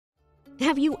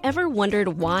Have you ever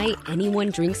wondered why anyone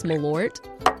drinks Malort?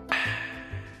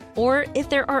 Or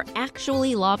if there are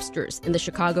actually lobsters in the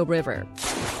Chicago River?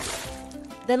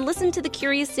 Then listen to the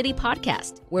Curious City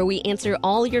podcast, where we answer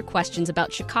all your questions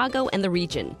about Chicago and the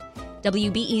region.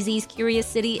 WBEZ's Curious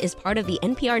City is part of the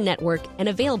NPR network and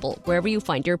available wherever you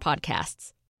find your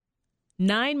podcasts.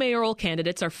 9 mayoral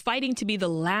candidates are fighting to be the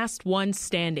last one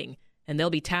standing, and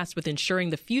they'll be tasked with ensuring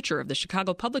the future of the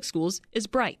Chicago public schools is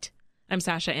bright. I'm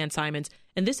Sasha Ann Simons,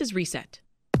 and this is Reset.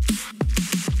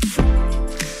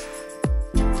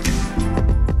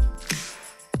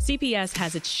 CPS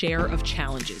has its share of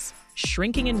challenges: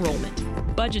 shrinking enrollment,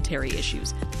 budgetary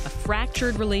issues, a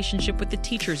fractured relationship with the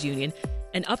teachers union,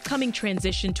 an upcoming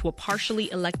transition to a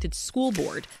partially elected school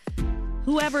board.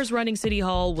 Whoever's running City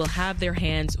Hall will have their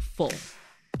hands full.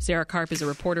 Sarah Karp is a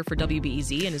reporter for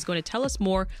WBEZ and is going to tell us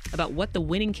more about what the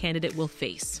winning candidate will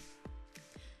face.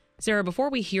 Sarah, before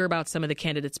we hear about some of the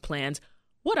candidates' plans,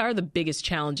 what are the biggest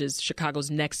challenges Chicago's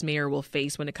next mayor will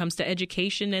face when it comes to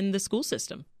education and the school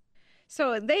system?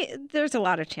 So there's a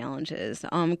lot of challenges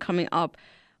coming up.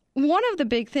 One of the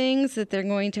big things that they're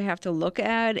going to have to look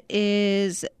at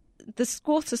is the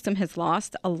school system has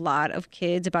lost a lot of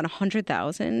kids, about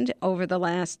 100,000 over the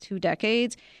last 2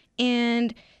 decades.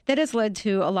 And that has led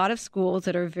to a lot of schools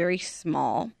that are very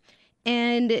small.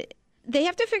 And they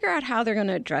have to figure out how they're going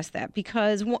to address that,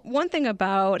 because one thing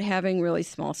about having really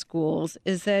small schools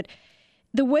is that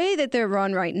the way that they're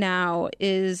run right now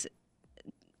is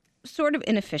sort of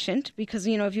inefficient, because,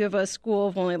 you know, if you have a school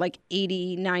of only like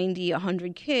 80, 90,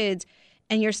 100 kids,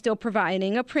 and you're still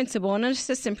providing a principal and an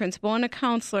assistant principal and a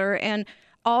counselor and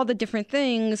all the different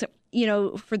things, you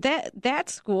know, for that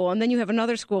school, and then you have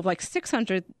another school of like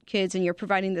 600 kids and you're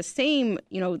providing the same,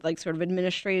 you know, like sort of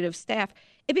administrative staff,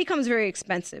 it becomes very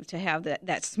expensive to have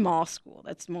that small school.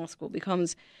 That small school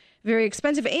becomes very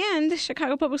expensive. And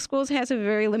Chicago Public Schools has a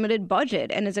very limited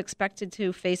budget and is expected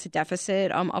to face a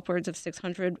deficit upwards of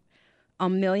 $600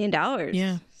 million.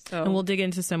 Yeah. So. And we'll dig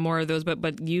into some more of those.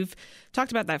 But you've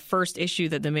talked about that first issue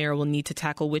that the mayor will need to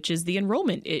tackle, which is the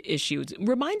enrollment issue.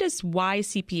 Remind us why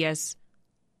CPS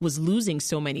was losing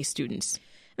so many students.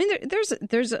 I mean,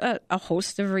 there's a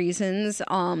host of reasons.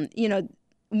 You know,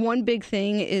 one big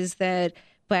thing is that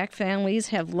Black families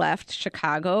have left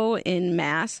Chicago in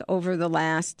mass over the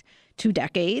last 2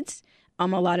 decades. A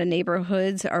lot of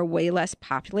neighborhoods are way less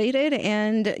populated,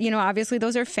 and you know, obviously,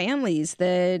 those are families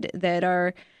that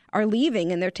are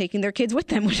leaving, and they're taking their kids with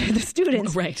them, which are the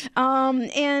students. Right.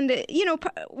 And you know,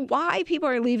 why people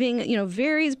are leaving, you know,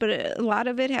 varies, but a lot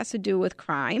of it has to do with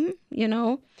crime. You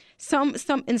know, some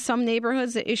in some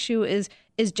neighborhoods, the issue is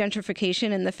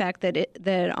gentrification and the fact that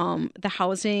the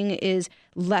housing is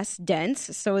less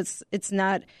dense. So it's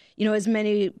not, you know, as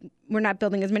many. We're not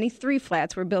building as many 3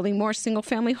 flats. We're building more single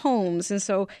family homes. And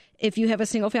so if you have a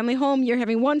single family home, you're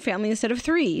having 1 family instead of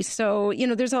 3. So, you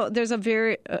know, there's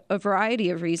a variety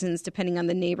of reasons depending on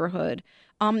the neighborhood.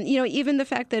 You know, even the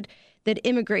fact that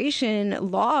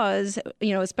immigration laws,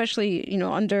 you know, especially, you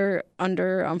know, under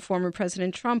former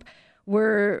President Trump,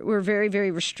 were very,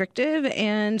 very restrictive,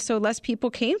 and so less people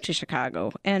came to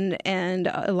Chicago, and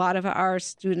a lot of our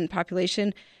student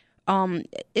population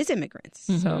is immigrants.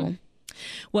 Mm-hmm. So.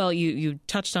 Well, you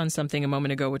touched on something a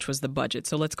moment ago, which was the budget.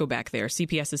 So let's go back there.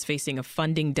 CPS is facing a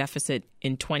funding deficit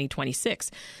in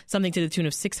 2026, something to the tune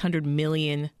of $600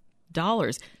 million.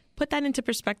 Put that into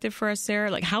perspective for us, Sarah.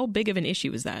 Like, how big of an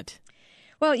issue is that?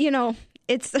 Well, you know,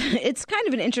 it's kind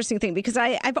of an interesting thing, because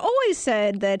I've always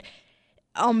said that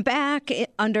back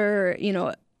under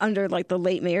like the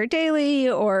late Mayor Daley,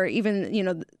 or even, you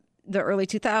know, the early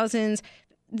 2000s,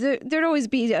 there'd always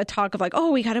be a talk of like, oh,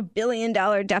 we got $1 billion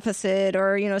deficit,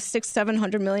 or, you know,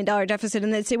 $600-700 million deficit.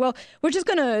 And they'd say, well, we're just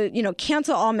going to, you know,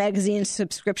 cancel all magazine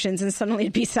subscriptions and suddenly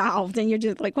it'd be solved. And you're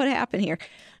just like, what happened here?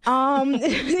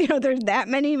 You know, there's that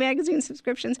many magazine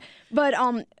subscriptions. But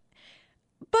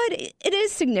it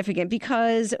is significant,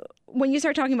 because when you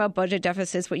start talking about budget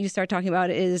deficits, what you start talking about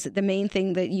is the main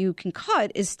thing that you can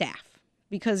cut is staff,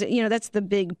 because, you know, that's the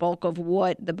big bulk of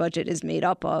what the budget is made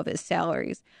up of, is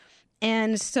salaries.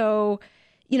 And so,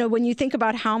 you know, when you think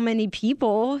about how many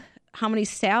people, how many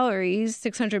salaries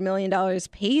 $600 million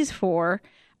pays for,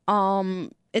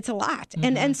 it's a lot.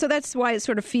 Mm-hmm. And so that's why it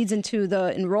sort of feeds into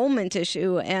the enrollment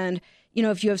issue. And, you know,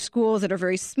 if you have schools that are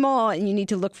very small and you need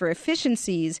to look for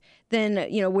efficiencies, then,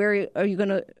 you know, where are you going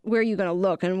to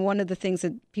look? And one of the things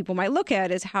that people might look at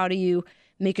is, how do you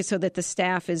make it so that the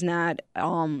staff is not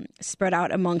spread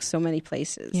out among so many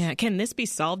places? Yeah. Can this be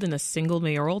solved in a single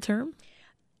mayoral term?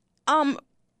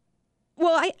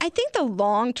 Well, I think the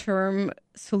long-term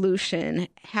solution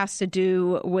has to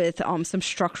do with some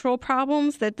structural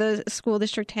problems that the school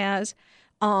district has,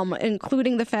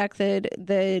 including the fact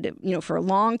that for a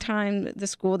long time the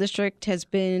school district has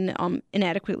been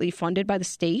inadequately funded by the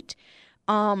state.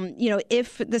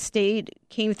 If the state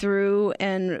came through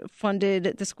and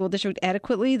funded the school district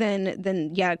adequately,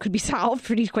 then yeah, it could be solved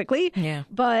pretty quickly. Yeah.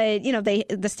 But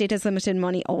the state has limited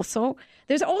money. Also,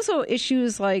 there's also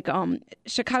issues like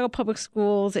Chicago Public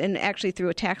Schools, and actually through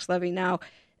a tax levy now,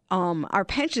 our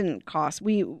pension costs.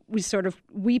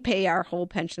 We pay our whole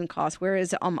pension costs,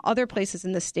 whereas other places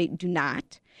in the state do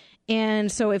not.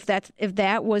 And so if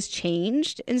that was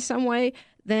changed in some way,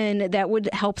 then that would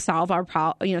help solve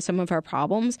some of our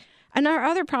problems. And our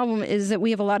other problem is that we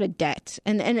have a lot of debt.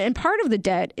 And part of the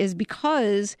debt is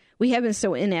because we have been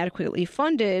so inadequately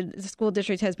funded, the school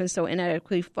district has been so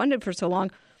inadequately funded for so long.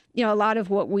 A lot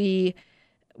of what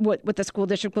the school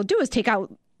district will do is take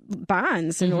out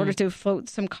bonds in order to float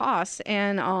some costs.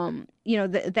 And,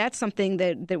 that's something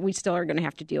that we still are going to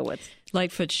have to deal with.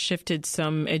 Lightfoot shifted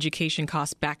some education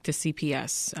costs back to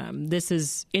CPS. This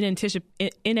is in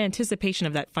anticipation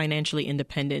of that financially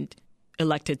independent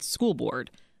elected school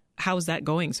board. How's that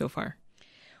going so far?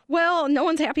 Well, no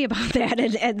one's happy about that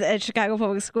at Chicago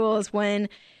Public Schools. When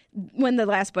the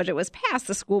last budget was passed,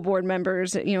 the school board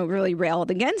members, really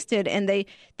railed against it. And they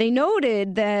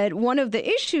noted that one of the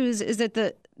issues is that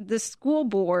the school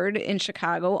board in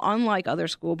Chicago, unlike other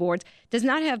school boards, does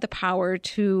not have the power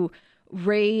to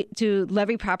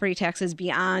levy property taxes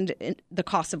beyond the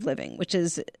cost of living, which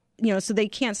is, so they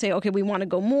can't say, okay, we want to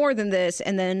go more than this.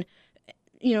 And then,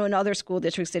 in other school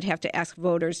districts, they'd have to ask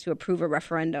voters to approve a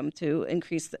referendum to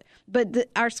increase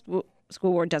our school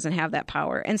board doesn't have that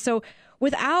power. And so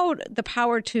without the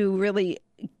power to really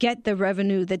get the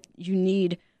revenue that you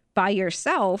need by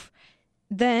yourself,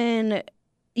 then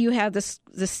you have the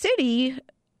city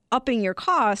upping your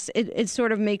costs. It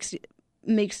sort of makes it,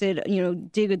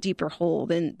 dig a deeper hole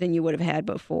than you would have had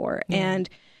before. Yeah. And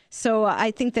so I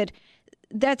think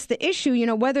that's the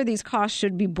issue, whether these costs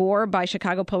should be borne by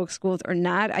Chicago Public Schools or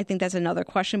not. I think that's another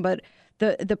question. But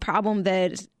the problem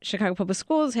that Chicago Public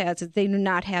Schools has is they do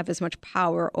not have as much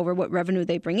power over what revenue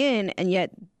they bring in. And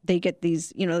yet they get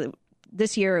these,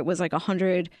 this year it was like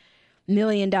 $100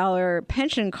 million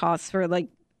pension costs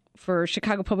for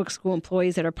Chicago Public School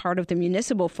employees that are part of the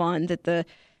municipal fund that the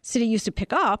city used to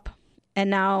pick up. And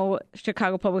now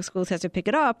Chicago Public Schools has to pick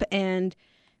it up, and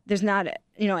there's not,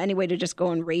 any way to just go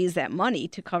and raise that money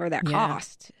to cover that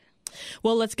cost.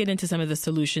 Well, let's get into some of the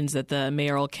solutions that the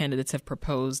mayoral candidates have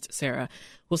proposed, Sarah.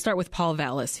 We'll start with Paul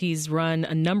Vallas. He's run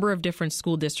a number of different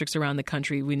school districts around the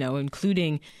country, we know,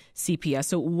 including CPS.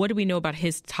 So what do we know about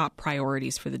his top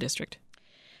priorities for the district?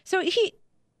 So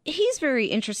he's very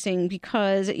interesting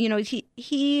because,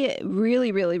 he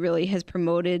really, really, really has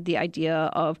promoted the idea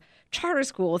of charter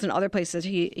schools and other places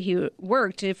he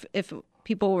worked. If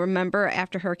people remember,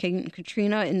 after Hurricane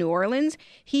Katrina in New Orleans,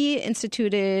 he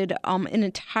instituted an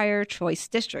entire choice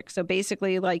district. So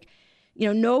basically,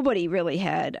 nobody really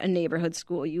had a neighborhood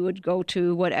school. You would go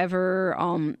to whatever,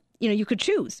 you could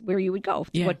choose where you would go,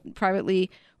 what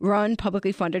privately run,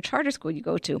 publicly funded charter school you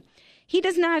go to. He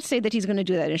does not say that he's going to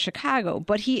do that in Chicago,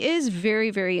 but he is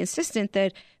very, very insistent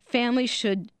that families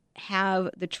should have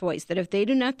the choice, that if they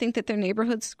do not think that their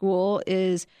neighborhood school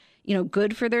is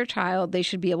good for their child, they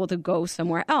should be able to go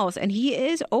somewhere else. And he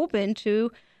is open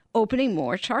to opening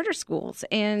more charter schools.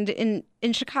 And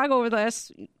in Chicago over the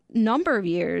last number of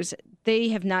years,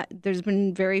 there's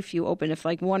been very few open, if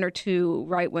one or two,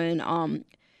 right when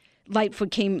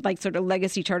Lightfoot came, sort of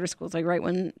legacy charter schools, right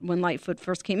when Lightfoot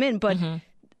first came in. But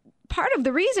part of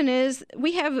the reason is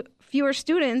we have fewer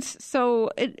students, so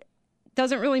it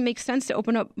doesn't really make sense to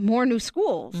open up more new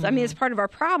schools. Mm-hmm. I mean, it's part of our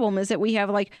problem is that we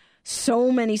have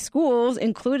so many schools,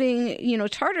 including,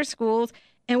 charter schools,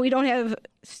 and we don't have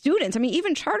students. I mean,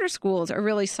 even charter schools are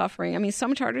really suffering. I mean,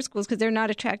 some charter schools, because they're not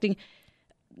attracting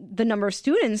the number of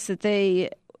students that they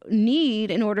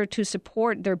need in order to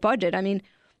support their budget. I mean,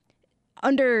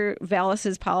 under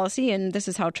Vallas's policy, and this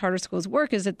is how charter schools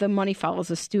work, is that the money follows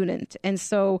the student. And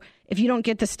so if you don't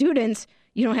get the students,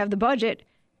 you don't have the budget,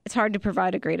 it's hard to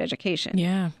provide a great education.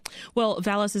 Yeah. Well,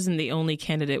 Vallas isn't the only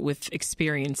candidate with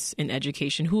experience in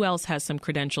education. Who else has some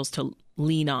credentials to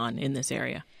lean on in this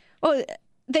area? Well,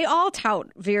 they all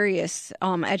tout various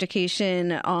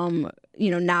education,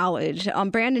 knowledge.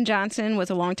 Brandon Johnson was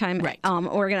a longtime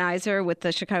organizer with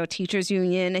the Chicago Teachers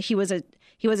Union. He was a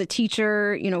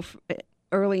teacher,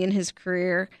 early in his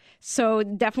career. So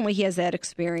definitely he has that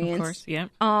experience. Of course, yeah.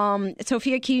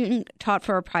 Sophia Keaton taught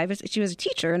for she was a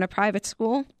teacher in a private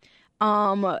school.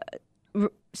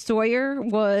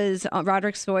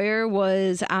 Roderick Sawyer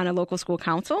was on a local school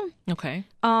council. Okay.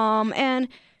 And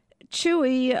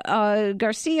Chuy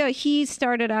Garcia, he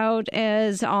started out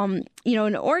as,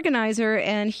 an organizer,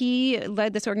 and he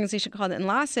led this organization called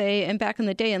Enlace. And back in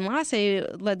the day, Enlace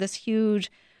led this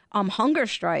huge hunger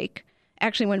strike,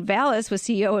 actually when Vallis was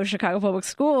CEO of Chicago Public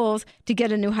Schools, to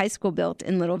get a new high school built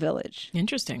in Little Village.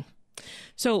 Interesting.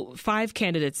 So 5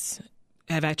 candidates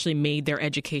have actually made their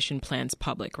education plans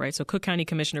public, right? So Cook County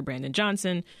Commissioner Brandon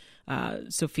Johnson,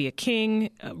 Sophia King,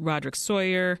 Roderick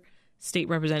Sawyer, State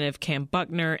Representative Cam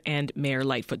Buckner, and Mayor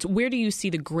Lightfoot. So where do you see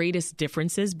the greatest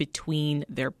differences between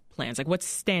their plans? Like, what's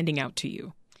standing out to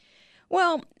you?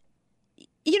 Well,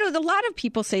 a lot of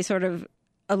people say sort of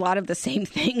a lot of the same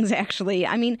things, actually.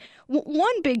 I mean,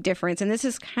 one big difference, and this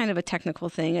is kind of a technical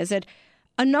thing, is that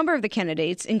a number of the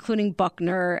candidates, including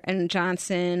Buckner and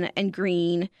Johnson and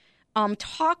Green,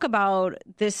 talk about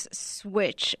this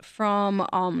switch from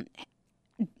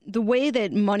the way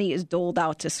that money is doled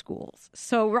out to schools.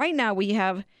 So right now we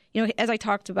have, as I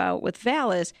talked about with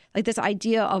Vallis, like this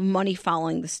idea of money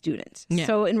following the students. Yeah.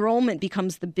 So enrollment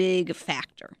becomes the big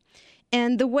factor.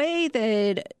 And the way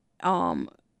that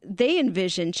they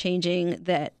envision changing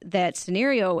that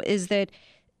scenario is that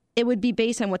it would be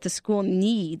based on what the school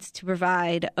needs to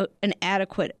provide an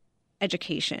adequate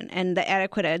education. And the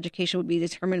adequate education would be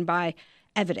determined by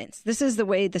evidence. This is the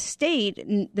way the state,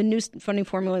 the new funding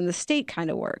formula in the state kind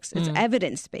of works. It's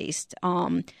evidence-based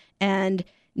and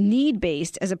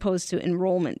need-based as opposed to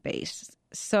enrollment-based.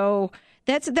 So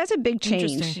that's a big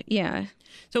change. Yeah.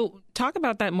 So talk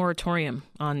about that moratorium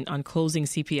on closing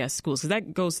CPS schools, because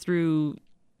that goes through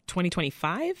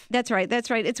 2025? That's right.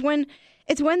 It's when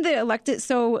the elected.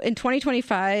 So in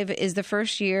 2025 is the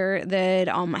first year that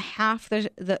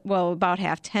about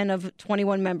half, 10 of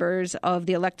 21 members of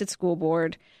the elected school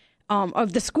board,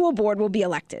 of the school board will be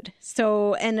elected.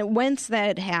 So, and once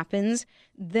that happens,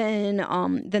 then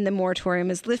the moratorium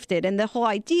is lifted. And the whole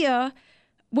idea,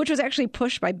 which was actually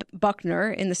pushed by Buckner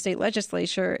in the state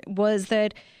legislature, was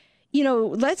that,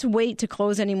 let's wait to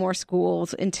close any more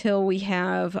schools until we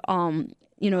have,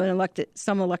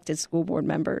 some elected school board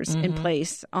members in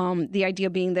place. The idea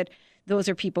being that those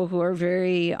are people who are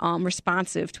very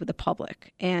responsive to the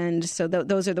public. And so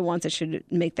those are the ones that should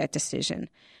make that decision.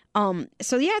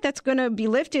 That's going to be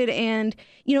lifted. And,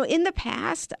 in the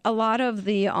past, a lot of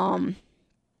the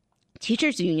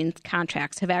teachers union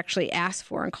contracts have actually asked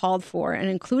for and called for and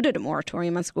included a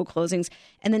moratorium on school closings.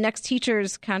 And the next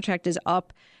teacher's contract is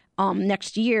up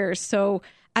next year. So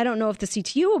I don't know if the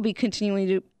CTU will be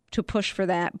continuing to push for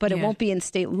that, but it won't be in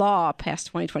state law past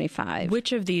 2025.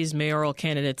 Which of these mayoral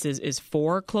candidates is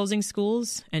for closing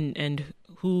schools, and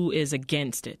who is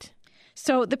against it?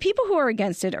 So the people who are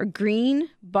against it are Green,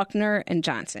 Buckner, and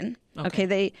Johnson. Okay,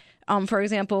 they, for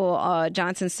example,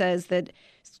 Johnson says that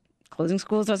closing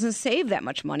schools doesn't save that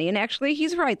much money, and actually,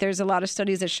 he's right. There's a lot of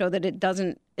studies that show that it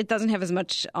doesn't have as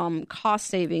much cost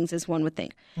savings as one would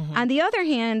think. On the other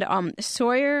hand,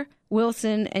 Sawyer,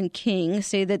 Wilson, and King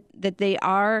say that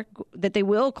they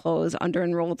will close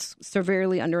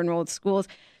severely under-enrolled schools.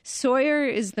 Sawyer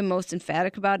is the most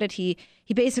emphatic about it. He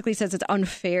basically says it's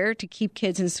unfair to keep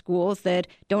kids in schools that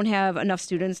don't have enough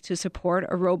students to support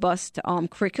a robust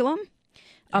curriculum,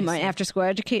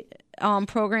 after-school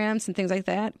programs and things like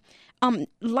that.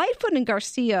 Lightfoot and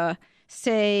Garcia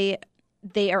say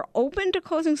they are open to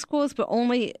closing schools, but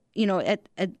only,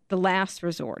 at the last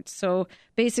resort. So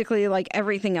basically, like,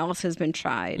 everything else has been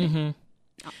tried. Mm-hmm.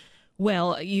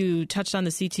 Well, you touched on the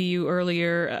CTU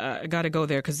earlier. I got to go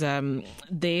there because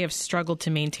they have struggled to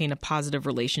maintain a positive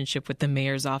relationship with the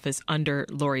mayor's office under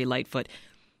Lori Lightfoot.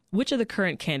 Which of the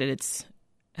current candidates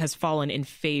has fallen in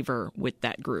favor with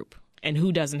that group, and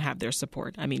who doesn't have their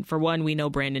support? I mean, for one, we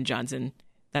know Brandon Johnson.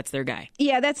 That's their guy.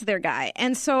 Yeah, that's their guy.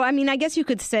 And so, I mean, I guess you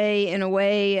could say, in a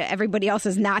way, everybody else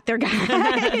is not their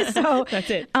guy. So that's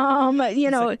it. But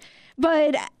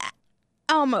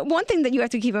one thing that you have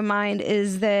to keep in mind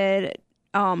is that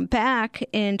back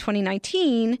in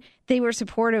 2019, they were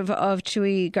supportive of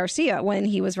Chuy Garcia when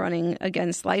he was running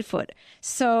against Lightfoot.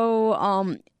 So,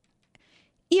 I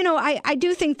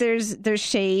do think there's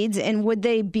shades, and would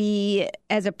they be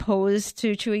as opposed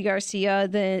to Chuy Garcia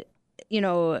that,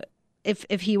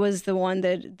 if he was the one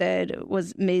that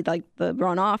was made like the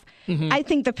runoff? I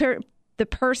think the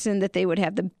person that they would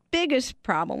have the biggest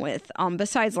problem with,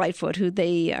 besides Lightfoot, who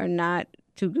they are not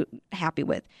too happy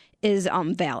with, is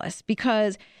Vallis.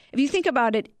 Because if you think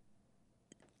about it,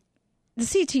 the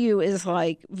CTU is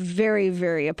like very,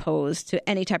 very opposed to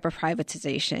any type of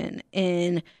privatization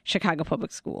in Chicago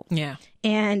public schools. Yeah.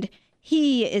 And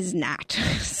he is not.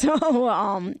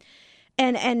 So,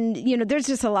 And there's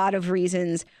just a lot of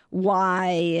reasons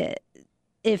why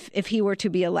if he were to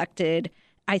be elected,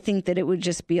 I think that it would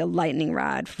just be a lightning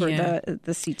rod for the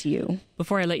CTU.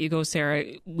 Before I let you go, Sarah,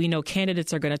 we know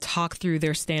candidates are going to talk through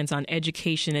their stance on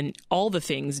education and all the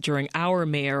things during our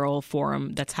mayoral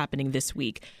forum that's happening this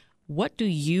week. What do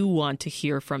you want to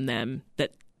hear from them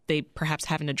that they perhaps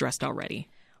haven't addressed already?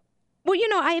 Well,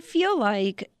 I feel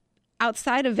like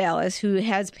outside of Vallas, who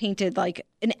has painted like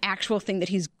an actual thing that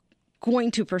he's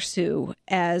going to pursue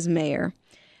as mayor,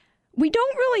 we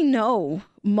don't really know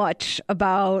much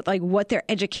about like what their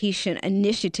education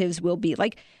initiatives will be.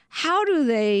 Like, how do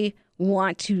they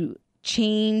want to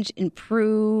change,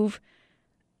 improve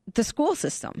the school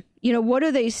system? What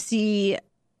do they see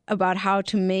about how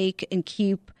to make and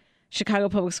keep Chicago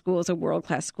Public Schools a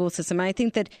world-class school system? And I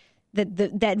think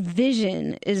that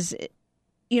vision is,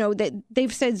 that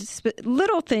they've said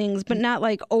little things, but not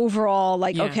like overall,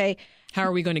 like, okay, how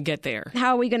are we going to get there?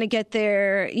 How are we going to get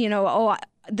there?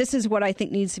 This is what I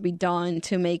think needs to be done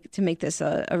to make this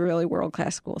a really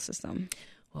world-class school system.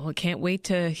 Well, I can't wait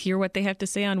to hear what they have to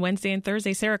say on Wednesday and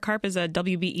Thursday. Sarah Karp is a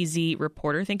WBEZ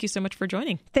reporter. Thank you so much for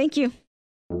joining. Thank you.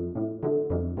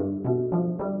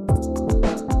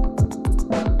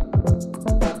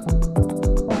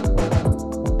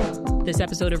 This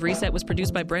episode of Reset was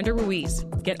produced by Brenda Ruiz.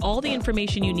 Get all the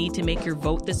information you need to make your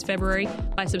vote this February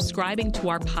by subscribing to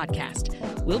our podcast.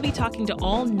 We'll be talking to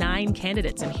all 9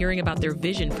 candidates and hearing about their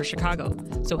vision for Chicago.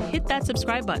 So hit that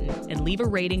subscribe button and leave a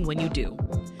rating when you do.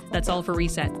 That's all for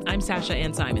Reset. I'm Sasha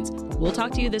Ann Simons. We'll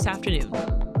talk to you this afternoon.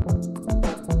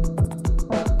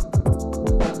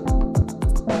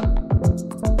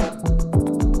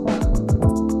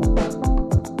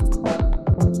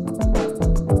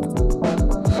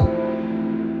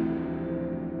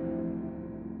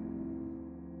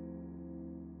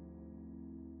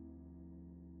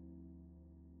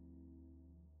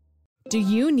 Do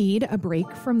you need a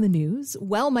break from the news?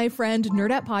 Well, my friend,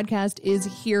 Nerdette Podcast is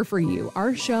here for you.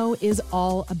 Our show is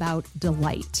all about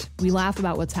delight. We laugh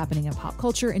about what's happening in pop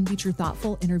culture and feature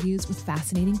thoughtful interviews with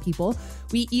fascinating people.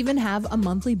 We even have a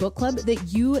monthly book club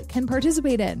that you can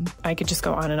participate in. I could just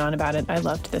go on and on about it. I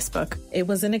loved this book. It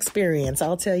was an experience,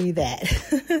 I'll tell you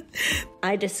that.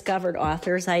 I discovered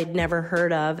authors I had never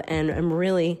heard of, and I'm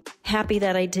really happy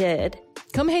that I did.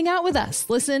 Come hang out with us.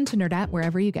 Listen to Nerdette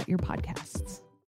wherever you get your podcasts.